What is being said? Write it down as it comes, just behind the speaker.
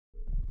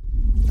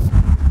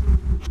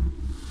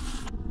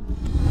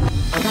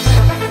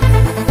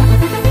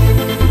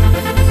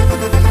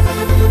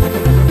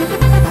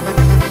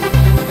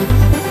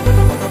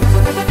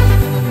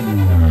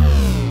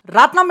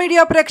రాట్నం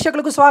మీడియా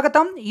ప్రేక్షకులకు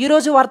స్వాగతం. ఈ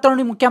రోజు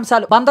వార్తలోని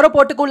ముఖ్యాంశాలు. బందరు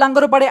పోర్టుకు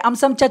లంగరు పడే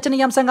అంశం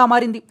చర్చనీయాంశంగా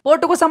మారింది.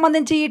 పోర్టుకు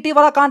సంబంధించి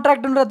ఇటీవల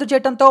కాంట్రాక్టును రద్దు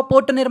చేయడంతో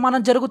పోర్టు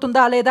నిర్మాణం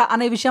జరుగుతుందా లేదా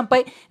అనే విషయంపై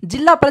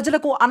జిల్లా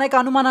ప్రజలకు అనేక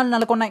అనుమానాలు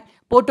నెలకొన్నాయి.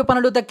 పోర్టు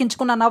పనులు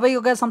దక్కించుకున్న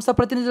నవయుగ సంస్థ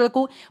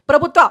ప్రతినిధులకు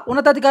ప్రభుత్వ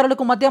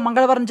ఉన్నతాధికారులకు మధ్య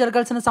మంగళవారం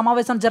జరగాల్సిన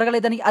సమావేశం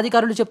జరగలేదని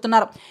అధికారులు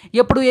చెబుతున్నారు.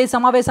 ఎప్పుడు ఏ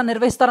సమావేశం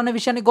నిర్వహిస్తారనే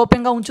విషయాన్ని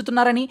గోప్యంగా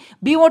ఉంచుతున్నారని,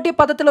 బీఓటీ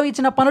పద్ధతిలో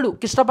ఇచ్చిన పనులు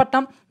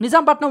కృష్ణపట్నం,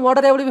 నిజాంపట్నం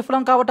ఓడరేవులు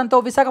విఫలం కావడంతో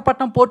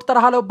విశాఖపట్నం పోర్టు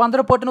తరహాలో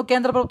బందరు పోర్టును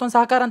కేంద్ర ప్రభుత్వం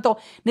సహకారంతో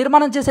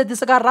నిర్మాణం చేసే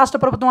దిశగా రాష్ట్ర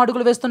ప్రభుత్వం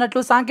అడుగులు వేస్తున్నట్లు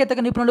సాంకేతిక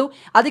నిపుణులు,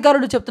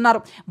 అధికారులు చెబుతున్నారు.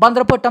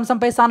 బందరు పోర్టు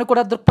అంశంపై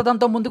సానుకూల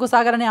దృక్పథంతో ముందుకు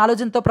సాగాలనే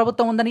ఆలోచనతో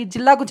ప్రభుత్వం ఉందని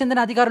జిల్లాకు చెందిన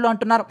అధికారులు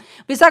అంటున్నారు.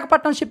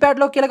 విశాఖపట్నం షిప్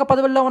యార్డ్లో కీలక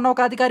పదవుల్లో ఉన్న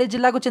ఒక అధికారి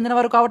జిల్లాకు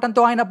చెందినవారు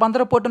కావడంతో ఆయన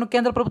బందరు పోర్టును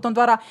కేంద్ర ప్రభుత్వం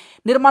ద్వారా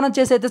నిర్మాణం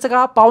చేసే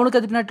దిశగా పావులు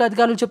కదిపినట్లు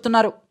అధికారులు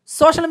చెబుతున్నారు.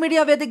 సోషల్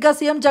మీడియా వేదికగా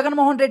సీఎం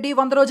జగన్మోహన్ రెడ్డి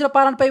 100 రోజుల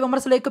పాలనపై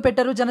విమర్శలు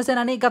ఎక్కుపెట్టారు.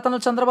 జనసేనని గతంలో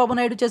చంద్రబాబు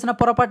నాయుడు చేసిన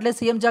పొరపాట్లే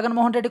సీఎం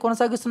జగన్మోహన్ రెడ్డి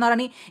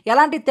కొనసాగిస్తున్నారని,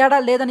 ఎలాంటి తేడా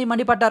లేదని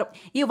మండిపడ్డారు.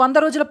 ఈ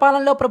 100 రోజుల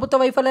పాలనలో ప్రభుత్వ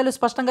వైఫల్యాలు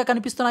స్పష్టంగా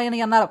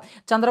కనిపిస్తున్నాయని అన్నారు.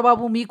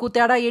 చంద్రబాబు మీకు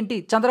తేడా ఏంటి?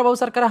 చంద్రబాబు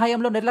సర్కార్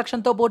హయాంలో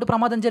నిర్లక్ష్యంతో బోటు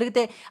ప్రమాదం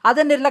జరిగితే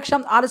అదే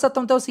నిర్లక్ష్యం,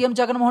 ఆలస్యత్వంతో సీఎం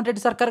జగన్మోహన్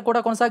రెడ్డి సర్కార్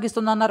కూడా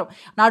కొనసాగిస్తుందన్నారు.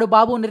 నాడు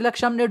బాబు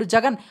నిర్లక్ష్యం, నేడు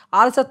జగన్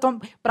ఆలస్యత్వం.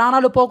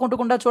 ప్రాణాలు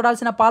పోగొట్టకుండా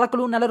చూడాల్సిన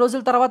పాలకులు నెల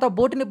రోజుల తర్వాత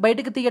బోటుని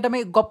బయటకు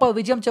తీయటమే గొప్ప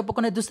విజయం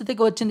చెప్పుకునే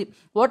దుస్థితికి వచ్చింది.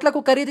 ఓట్లకు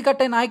ఖరీదు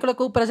కట్టే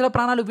నాయకులకు ప్రజల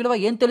ప్రాణాలు విలువ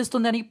ఏం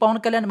తెలుస్తుందని పవన్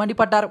కళ్యాణ్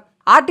మండిపడ్డారు.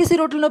 ఆర్టీసీ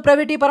రూట్లను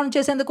ప్రైవేటీకరణ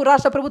చేసేందుకు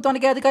రాష్ట్ర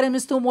ప్రభుత్వానికి అధికారం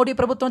ఇస్తూ మోడీ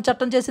ప్రభుత్వం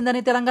చట్టం చేసిందని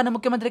తెలంగాణ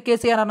ముఖ్యమంత్రి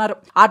కేసీఆర్ అన్నారు.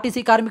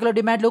 ఆర్టీసీ కార్మికుల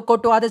డిమాండ్లు,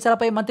 కోర్టు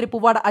ఆదేశాలపై మంత్రి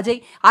పువ్వాడ అజయ్,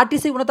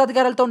 ఆర్టీసీ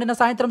ఉన్నతాధికారులతో నిన్న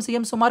సాయంత్రం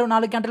సీఎం సుమారు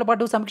 4 గంటల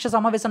పాటు సమీక్ష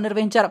సమావేశం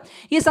నిర్వహించారు.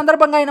 ఈ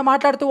సందర్భంగా ఆయన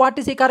మాట్లాడుతూ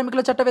ఆర్టీసీ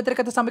కార్మికుల చట్ట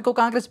వ్యతిరేకత సమ్మెకు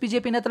కాంగ్రెస్,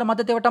 బీజేపీ నేతల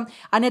మద్దతు ఇవ్వడం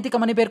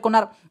అనైతికమని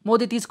పేర్కొన్నారు.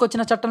 మోదీ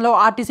తీసుకొచ్చిన చట్టంలో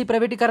ఆర్టీసీ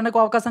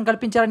ప్రైవేటీకరణకు అవకాశం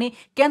కల్పించారని,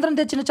 కేంద్రం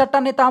తెచ్చిన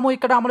చట్టాన్ని తాము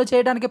ఇక్కడ అమలు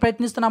చేయడానికి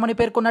ప్రయత్నిస్తున్నామని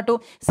పేర్కొన్నట్టు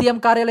సీఎం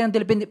కార్యాలయం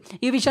తెలిపింది.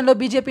 ఈ విషయంలో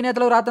బీజేపీ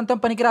నేతలు రాతంతం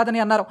పనికిరాదని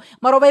అన్నారు.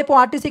 మరోవైపు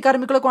ఆర్టీసీ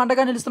కార్మికులకు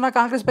అండగా నిలుస్తున్న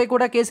కాంగ్రెస్ పై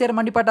కూడా కేసీఆర్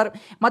మండిపడ్డారు.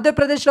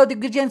 మధ్యప్రదేశ్లో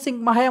దిగ్విజయ్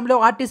సింగ్ హయాంలో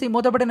ఆర్టీసీ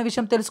మూతపడిన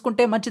విషయం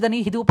తెలుసుకుంటే మంచిదని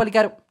హితవు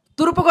పలికారు.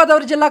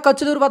 తూర్పుగోదావరి జిల్లా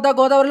కచ్చులూరు వద్ద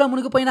గోదావరిలో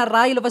మునిగిపోయిన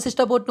రాయిల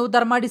వశిష్ట బోట్ను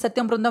ధర్మాడి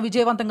సత్యం బృందం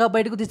విజయవంతంగా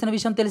బయటకు తీసిన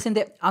విషయం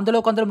తెలిసిందే. అందులో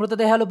కొందరు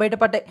మృతదేహాలు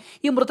బయటపడ్డాయి.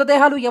 ఈ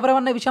మృతదేహాలు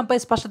ఎవరన్న విషయంపై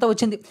స్పష్టత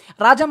వచ్చింది.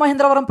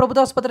 రాజమహేంద్రవరం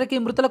ప్రభుత్వ ఆసుపత్రికి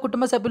మృతుల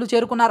కుటుంబ సభ్యులు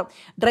చేరుకున్నారు.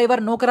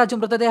 డ్రైవర్ నూకరాజు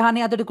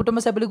మృతదేహాన్ని అతడి కుటుంబ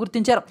సభ్యులు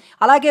గుర్తించారు.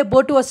 అలాగే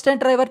బోటు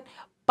అసిస్టెంట్ డ్రైవర్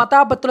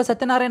పతాబత్తుల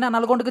సత్యనారాయణ,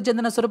 నల్గొండకు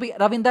చెందిన సురభి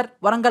రవీందర్,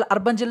 వరంగల్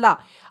అర్బన్ జిల్లా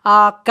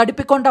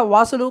కడిపికొండ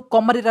వాసులు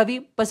కొమ్మరి రవి,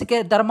 పసికే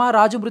ధర్మ,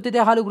 రాజు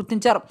మృతదేహాలు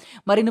గుర్తించారు.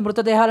 మరిన్ని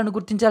మృతదేహాలను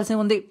గుర్తించాల్సి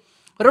ఉంది.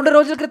 2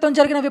 రోజుల క్రితం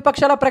జరిగిన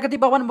విపక్షాల ప్రగతి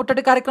భవన్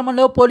ముట్టడి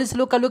కార్యక్రమంలో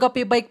పోలీసులు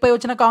కల్లుగప్పి బైక్పై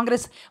వచ్చిన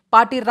కాంగ్రెస్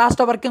పార్టీ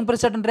రాష్ట్ర వర్కింగ్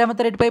ప్రెసిడెంట్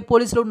రేవంత్ రెడ్డిపై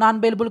పోలీసులు నాన్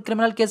బెయిలబుల్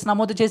క్రిమినల్ కేసు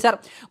నమోదు చేశారు.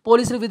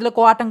 పోలీసులు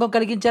విధులకు ఆటంకం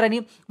కలిగించారని,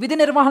 విధి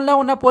నిర్వహణలో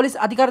ఉన్న పోలీస్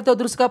అధికారితో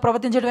దురుసుగా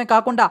ప్రవర్తించడమే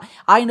కాకుండా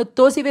ఆయన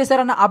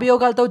తోసివేశారన్న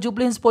అభియోగాలతో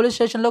జూబ్లీహిల్స్ పోలీస్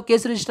స్టేషన్లో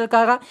కేసు రిజిస్టర్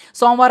కాగా,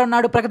 సోమవారం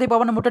నాడు ప్రగతి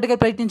భవన్ ముట్టడికి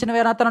ప్రయత్నించిన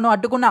వేతనను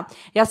అడ్డుకున్న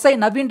ఎస్ఐ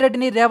నవీన్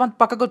రెడ్డిని రేవంత్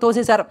పక్కకు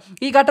తోసేశారు.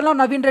 ఈ ఘటనలో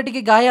నవీన్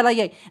రెడ్డికి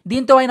గాయాలయ్యాయి.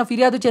 దీంతో ఆయన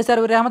ఫిర్యాదు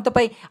చేశారు.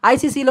 రేవంత్పై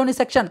ఐసీసీలోని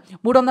సెక్షన్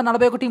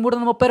 341,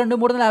 332,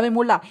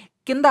 353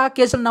 కింద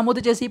కేసులు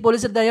నమోదు చేసి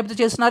పోలీసులు దర్యాప్తు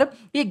చేస్తున్నారు.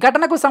 ఈ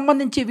ఘటనకు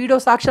సంబంధించి వీడియో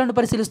సాక్ష్యాలను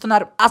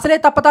పరిశీలిస్తున్నారు. అసలే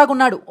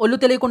తప్పతాగున్నాడు. ఒళ్ళు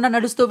తెలియకుండా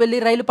నడుస్తూ వెళ్లి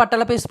రైలు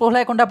పట్టాలపై స్పృహ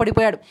లేకుండా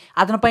పడిపోయాడు.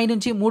 అతనిపై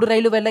నుంచి 3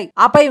 రైళ్లు వెళ్లాయి.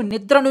 ఆపై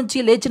నిద్ర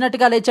నుంచి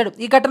లేచినట్టుగా లేచాడు.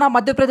 ఈ ఘటన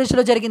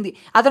మధ్యప్రదేశ్లో జరిగింది.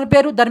 అతని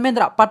పేరు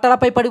ధర్మేంద్ర.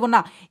 పట్టాలపై పడి ఉన్న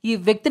ఈ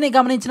వ్యక్తిని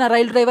గమనించిన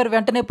రైలు డ్రైవర్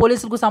వెంటనే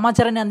పోలీసులకు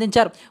సమాచారాన్ని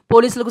అందించారు.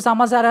 పోలీసులకు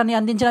సమాచారాన్ని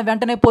అందించిన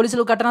వెంటనే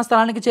పోలీసులు ఘటనా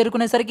స్థలానికి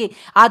చేరుకునేసరికి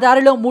ఆ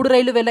దారిలో 3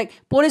 రైళ్లు వెళ్లాయి.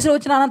 పోలీసులు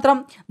వచ్చిన అనంతరం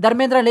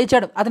ధర్మేంద్ర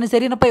లేచాడు. అతని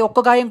శరీరంపై ఒక్క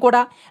గాయం కూడా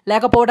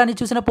లేకపోవడాన్ని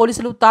చూసిన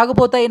పోలీసులు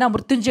తాగుబోతైనా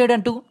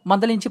మృత్యుంజయుడంటూ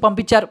మందలించి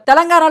పంపించారు.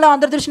 తెలంగాణలో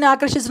అందరి దృష్టిని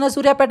ఆకర్షిస్తున్న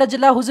సూర్యాపేట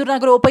జిల్లా హుజూర్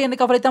నగర్ ఉప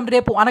ఎన్నిక ఫలితం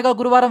రేపు అనగా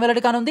గురువారం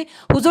వెల్లడి కానుంది.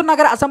 హుజూర్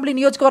నగర్ అసెంబ్లీ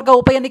నియోజకవర్గ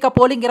ఉప ఎన్నిక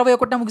పోలింగ్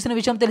 21న ముగిసిన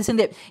విషయం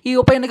తెలిసిందే. ఈ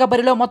ఉప ఎన్నిక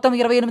బరిలో మొత్తం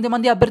 28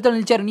 మంది అభ్యర్థులు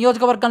నిలిచారు.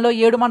 నియోజకవర్గంలో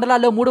 7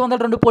 మండలాల్లో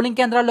 302 పోలింగ్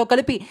కేంద్రాల్లో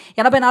కలిపి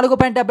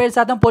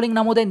 84.77% పోలింగ్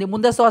నమోదైంది.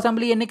 ముందస్తు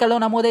అసెంబ్లీ ఎన్నికల్లో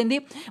నమోదైంది.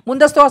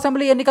 ముందస్తు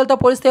అసెంబ్లీ ఎన్నికలతో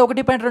పోలిస్తే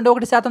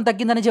 1.21%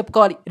 తగ్గిందని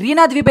చెప్పుకోవాలి.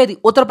 రీనా ద్వివేది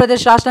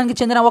ఉత్తరప్రదేశ్ రాష్ట్రానికి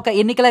చెందిన ఒక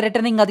ఎన్నికల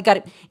రిటర్నింగ్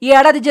అధికారి. ఈ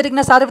ఏడాది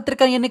జరిగిన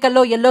సార్వత్రిక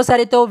ఎన్నికల్లో ఎల్లో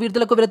సారీతో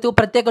విడుదలకు వెళుతూ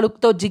ప్రత్యేక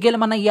లుక్తో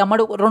జిగేలమన్న ఈ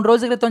అమ్మడు 2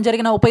 రోజుల క్రితం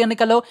జరిగిన ఉప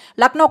ఎన్నికల్లో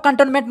లక్నో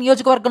కంటోన్మెంట్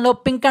నియోజకవర్గంలో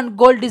పింక్ అండ్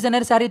గోల్డ్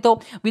డిజైనర్ శారీతో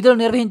విధులు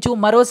నిర్వహించు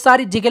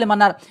మరోసారి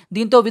జిగేలమన్నారు.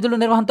 దీంతో విధులు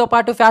నిర్వహణతో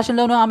పాటు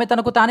ఫ్యాషన్లోనూ ఆమె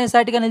తనకు తానే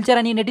సాటిగా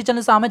నిలిచారని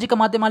నెటిజన్లు సామాజిక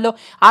మాధ్యమాల్లో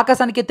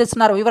ఆకాశానికి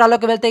ఎత్తిస్తున్నారు.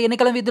 వివరాల్లోకి వెళ్తే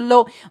ఎన్నికల విధుల్లో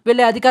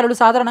వెళ్లే అధికారులు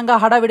సాధారణంగా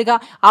హడావిడిగా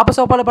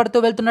ఆపసోపాలు పడుతూ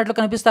వెళ్తున్నట్లు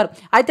కనిపిస్తారు.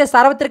 అయితే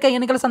సార్వత్రిక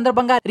ఎన్నికల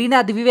సందర్భంగా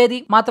రీనా ద్వివేది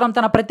మాత్రం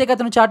తన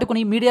ప్రత్యేకతను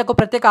చాటుకుని మీడియాకు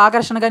ప్రత్యేక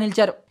ఆకర్షణగా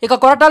నిలిచారు. ఇక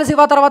కొరటాల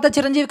శివ తర్వాత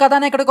చిరంజీవి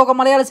కథానాయకుడు ఇప్పటికొక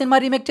మలయాళ సినిమా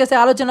రీమేక్ చేసే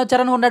ఆలోచనలో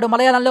చరణ్ ఉన్నాడు.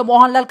 మలయాళంలో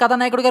మోహన్ లాల్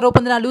కథానాయకుడిగా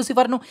రూపొందిన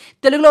లూసిఫర్ను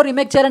తెలుగులో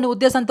రీమేక్ చేయాలని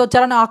ఉద్దేశంతో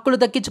చరణ్ హక్కులు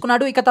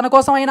దక్కించుకున్నాడు. ఇక తన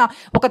కోసం అయిన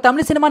ఒక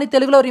తమిళ సినిమాని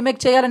తెలుగులో రీమేక్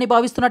చేయాలని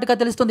భావిస్తున్నట్టుగా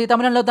తెలుస్తుంది.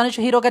 తమిళంలో ధనుష్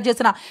హీరోగా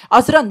చేసిన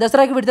అసురన్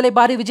దసరాకి విడుదలై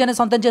భారీ విజయాన్ని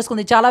సొంతం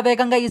చేసుకుంది. చాలా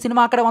వేగంగా ఈ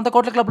సినిమా అక్కడ 100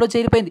 కోట్ల క్లబ్లో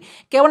చేరిపోయింది.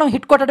 కేవలం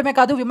హిట్ కొట్టడమే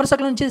కాదు,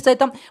 విమర్శకుల నుంచి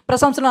సైతం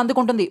ప్రశంసలు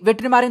అందుకుంటుంది.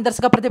 వెట్రిని మారిన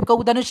దర్శక ప్రతిభకు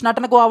ధనుష్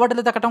నటనకు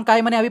అవార్డులు దక్కడం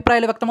ఖాయమనే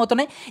అభిప్రాయాలు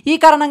వ్యక్తమవుతున్నాయి. ఈ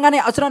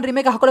కారణంగానే Asuran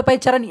remake హక్కులపై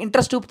Charan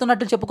interest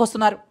చూపుతున్నట్లు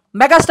చెప్పుకొస్తున్నారు.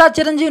 Megastar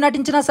Chiranjeevi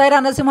నటించిన సై రా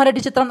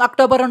నరసింహారెడ్డి చిత్రం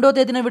అక్టోబర్ 2వ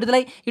తేదీన విడుదలై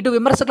ఇటు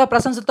విమర్శకుల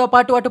ప్రశంసతో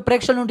పాటు అటు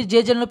ప్రేక్షకుల నుండి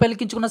జేజేలను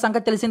పెలికించుకున్న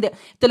సంగతి తెలిసిందే.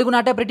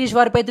 తెలుగునాట బ్రిటిష్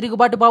వారిపై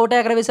తిరుగుబాటు బావుట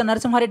ఎగరవేసిన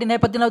నరసింహారెడ్డి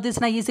నేపథ్యంలో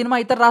తీసిన ఈ సినిమా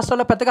ఇతర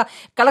రాష్ట్రాల్లో పెద్దగా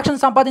కలెక్షన్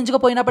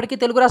సంపాదించకపోయినప్పటికీ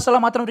తెలుగు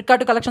రాష్ట్రాల్లో మాత్రం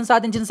రికార్డు కలెక్షన్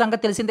సాధించిన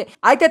సంగతి తెలిసిందే.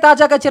 అయితే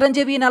తాజాగా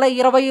చిరంజీవి నెల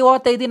 20వ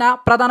తేదీన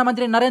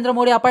ప్రధానమంత్రి నరేంద్ర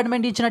మోడీ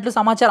అపాయింట్మెంట్ ఇచ్చినట్లు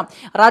సమాచారం.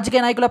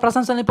 రాజకీయ నాయకుల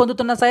ప్రశంసల్ని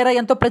పొందుతున్న సై రా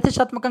ఎంతో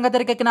ప్రతిష్టాత్మకంగా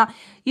తెరకెక్కిన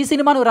ఈ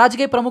సినిమాను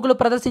రాజకీయ ప్రముఖులు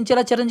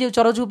ప్రదర్శించేలా చిరంజీవి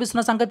చొరవ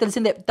చూపిస్తున్న సంగతి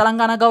తెలిసిందే.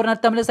 తెలంగాణ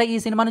గవర్నర్ తమిళసై ఈ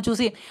సినిమాను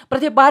చూసి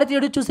ప్రతి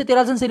భారతీయుడు చూసి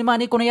తీరాల్సిన సినిమా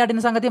అని కొనియాడిన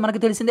సంగతి మనకు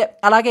తెలిసిందే.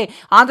 అలాగే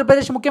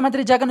ఆంధ్రప్రదేశ్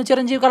ముఖ్యమంత్రి జగన్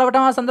చిరంజీవి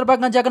కలవడం, ఆ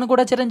సందర్భంగా జగన్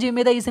కూడా చిరంజీవి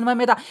మీద ఈ సినిమా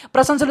మీద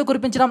ప్రశంసలు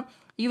కురిపించడం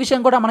ఈ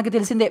విషయం కూడా మనకు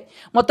తెలిసిందే.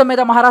 మొత్తం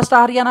మీద మహారాష్ట్ర,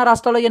 హర్యానా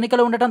రాష్ట్రాల్లో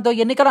ఎన్నికలు ఉండటంతో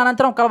ఎన్నికల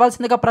అనంతరం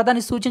కలవాల్సిందిగా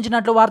ప్రధాని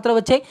సూచించినట్లు వార్తలు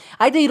వచ్చాయి.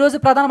 అయితే ఈ రోజు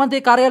ప్రధానమంత్రి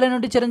కార్యాలయం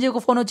నుండి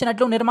చిరంజీవికి ఫోన్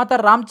వచ్చినట్లు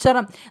నిర్మాత రామ్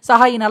చరణ్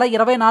సహా ఈ నెల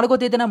 24వ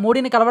తేదీన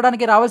మోడీని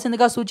కలవడానికి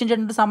రావాల్సిందిగా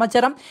సూచించినట్లు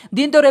సమాచారం.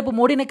 దీంతో రేపు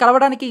మోడీని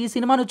కలవడానికి ఈ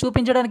సినిమాను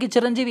చూపించడానికి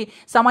చిరంజీవి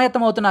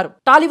సమాయత్తమవుతున్నారు.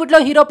 టాలీవుడ్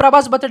లో హీరో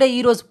ప్రభాస్ బర్త్డే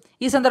ఈ రోజు.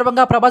 ఈ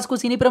సందర్భంగా ప్రభాస్ కు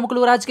సినీ ప్రముఖులు,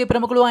 రాజకీయ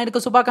ప్రముఖులు ఆయనకు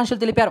శుభాకాంక్షలు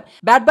తెలిపారు.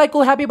 బ్యాడ్ బాయ్ కు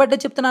happy birthday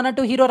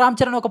చెప్తున్నానంటూ hero Ram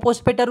Charan ఒక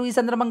పోస్ట్ పెట్టారు. ఈ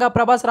సందర్భంగా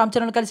ప్రభాస్ రామ్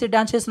చరణ్ కలిసి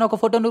డాన్స్ చేసిన ఒక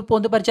ఫోటోను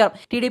పొందుపరిచారు.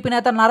 టీడీపీ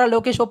నేత నారా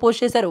లోకేష్ ఓ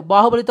పోస్ట్ చేశారు.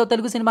 బాహుబలితో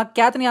తెలుగు సినిమా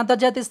ఖ్యాతిని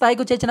అంతర్జాతీయ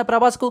స్థాయికి చేర్చిన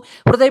ప్రభాస్ కు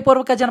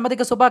హృదయపూర్వక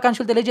జన్మదిన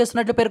శుభాకాంక్షలు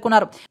తెలియజేస్తున్నట్లు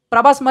పేర్కొన్నారు.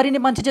 ప్రభాస్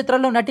మరిన్ని మంచి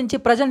చిత్రాల్లో నటించి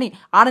ప్రజల్ని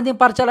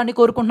ఆనందింపరచాలని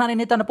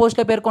కోరుకుంటున్నానని తన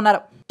పోస్టులో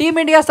పేర్కొన్నారు.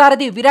 టీమిండియా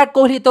సారథి విరాట్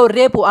కోహ్లీతో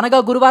రేపు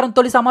అనగా గురువారం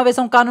తొలి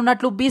సమావేశం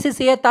కానున్నట్లు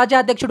బీసీసీఐ తాజా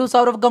అధ్యక్షుడు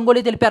సౌరవ్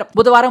గంగూలీ తెలిపారు.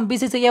 బుధవారం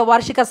బీసీసీఐ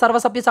వార్షిక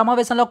సర్వసభ్య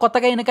సమావేశంలో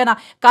కొత్తగా ఎన్నికైన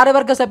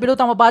కార్యవర్గ సభ్యులు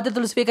తమ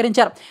బాధ్యతలు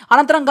స్వీకరించారు.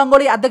 అనంతరం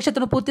గంగూలీ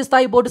అధ్యక్షతను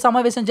పూర్తిస్థాయి బోర్డు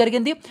సమావేశం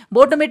జరిగింది.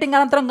 బోర్డు మీటింగ్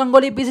అనంతరం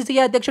గంగూలీ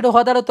బీసీసీఐ అధ్యక్షుడు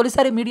హోదాలో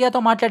తొలిసారి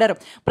మీడియాతో మాట్లాడారు.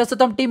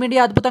 ప్రస్తుతం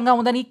టీమిండియా అద్భుతంగా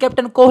ఉందని,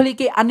 కెప్టెన్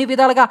కోహ్లీకి అన్ని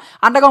విధాలుగా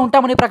అండగా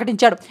ఉంటామని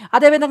ప్రకటించాడు.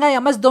 అదేవిధంగా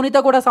ఎంఎస్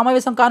ధోనీతో కూడా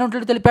సమావేశం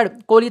కానున్నట్లు తెలిపాడు.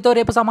 కోహ్లీతో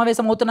రేపు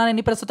సమావేశం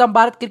అవుతున్నానని, ప్రస్తుతం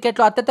భారత్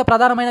క్రికెట్లో అత్యంత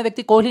ప్రధానమైన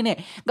వ్యక్తి కోహ్లీనే.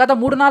 గత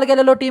 3-4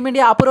 ఏళ్లలో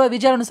టీమిండియా అపూర్వ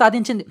విజయాలను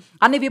సాధించింది.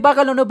 అన్ని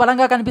విభాగాల్లోనూ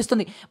బలంగా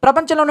కనిపిస్తుంది.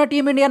 ప్రపంచంలోనే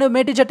టీమిండియాను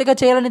మేటి జట్టుగా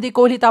చేయాలనేది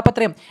కోహ్లీ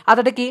తాపత్రయం.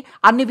 అతడికి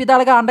అన్ని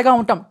విధాలుగా అండగా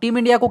ఉంటాం.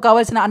 టీమిండియాకు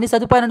కావాల్సిన అన్ని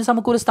సదుపాయాలను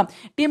సమకూరుస్తాం.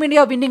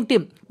 Team India winning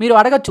team. మీరు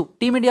అడగచ్చు,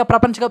 టీమిండియా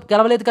ప్రపంచ కప్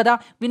గెలవలేదు కదా,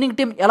 విన్నింగ్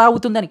టీం ఎలా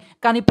అవుతుందని.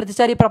 కానీ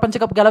ప్రతిసారి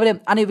ప్రపంచ కప్ గెలవలేం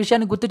అనే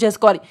విషయాన్ని గుర్తు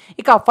చేసుకోవాలి.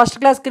 ఇక ఫస్ట్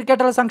క్లాస్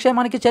క్రికెటర్ల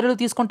సంక్షేమానికి చర్యలు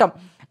తీసుకుంటాం.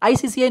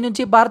 ఐసీసీఐ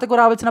నుంచి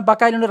భారత్కు రావాల్సిన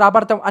బకాయిలను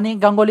రాబడతాం అని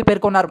గంగూలీ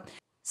పేర్కొన్నారు.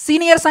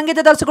 సీనియర్ సంగీత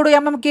దర్శకుడు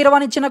ఎంఎం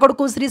కీరవాణి చిన్న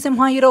కొడుకు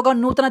శ్రీసింహ హీరోగా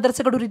నూతన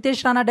దర్శకుడు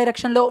రితేష్ రాణా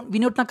డైరెక్షన్లో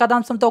వినూత్న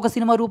కథాంశంతో ఒక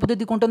సినిమా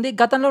రూపుదిద్దుకుంటుంది.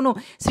 గతంలోనూ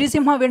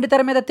శ్రీసింహ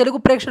వెండితెర మీద తెలుగు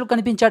ప్రేక్షకులు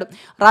కనిపించాడు.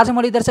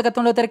 రాజమౌళి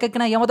దర్శకత్వంలో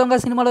తెరకెక్కిన యమదొంగ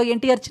సినిమాలో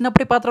ఎన్టీఆర్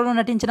చిన్నప్పటి పాత్రలో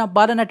నటించిన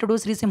బాలనటుడు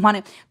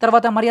శ్రీసింహనే.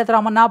 తర్వాత మర్యాద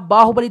రామన్న,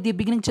 బాహుబలి, ది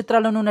బిగినింగ్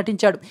చిత్రాల్లోనూ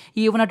నటించాడు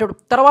ఈ యువనటుడు.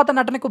 తర్వాత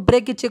నటనకు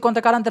బ్రేక్ ఇచ్చి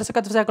కొంతకాలం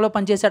దర్శకత్వ శాఖలో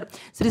పనిచేశాడు.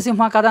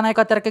 శ్రీసింహ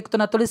కథానాయక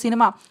తెరకెక్కుతున్న తొలి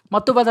సినిమా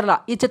మత్తు బదర్లా.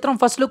 ఈ చిత్రం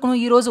ఫస్ట్ లుక్ ను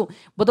ఈ రోజు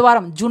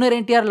బుధవారం జూనియర్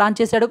ఎన్టీఆర్ లాంచ్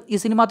చేశాడు. ఈ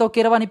సినిమాతో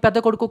కీరవాణి పెద్ద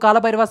కొడుకు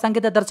కాలభైరవ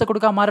సంగీత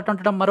దర్శకుడుగా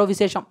మారటం మరో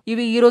విశేషం.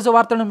 ఇవి ఈ రోజు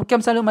వార్తలను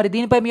ముఖ్యాంశాలు. మరి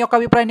దీనిపై మీ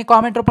యొక్క అభిప్రాయాన్ని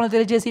కామెంట్ రూపంలో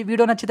తెలియజేసి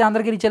వీడియో నచ్చితే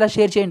అందరికీ రీచేలా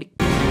షేర్ చేయండి.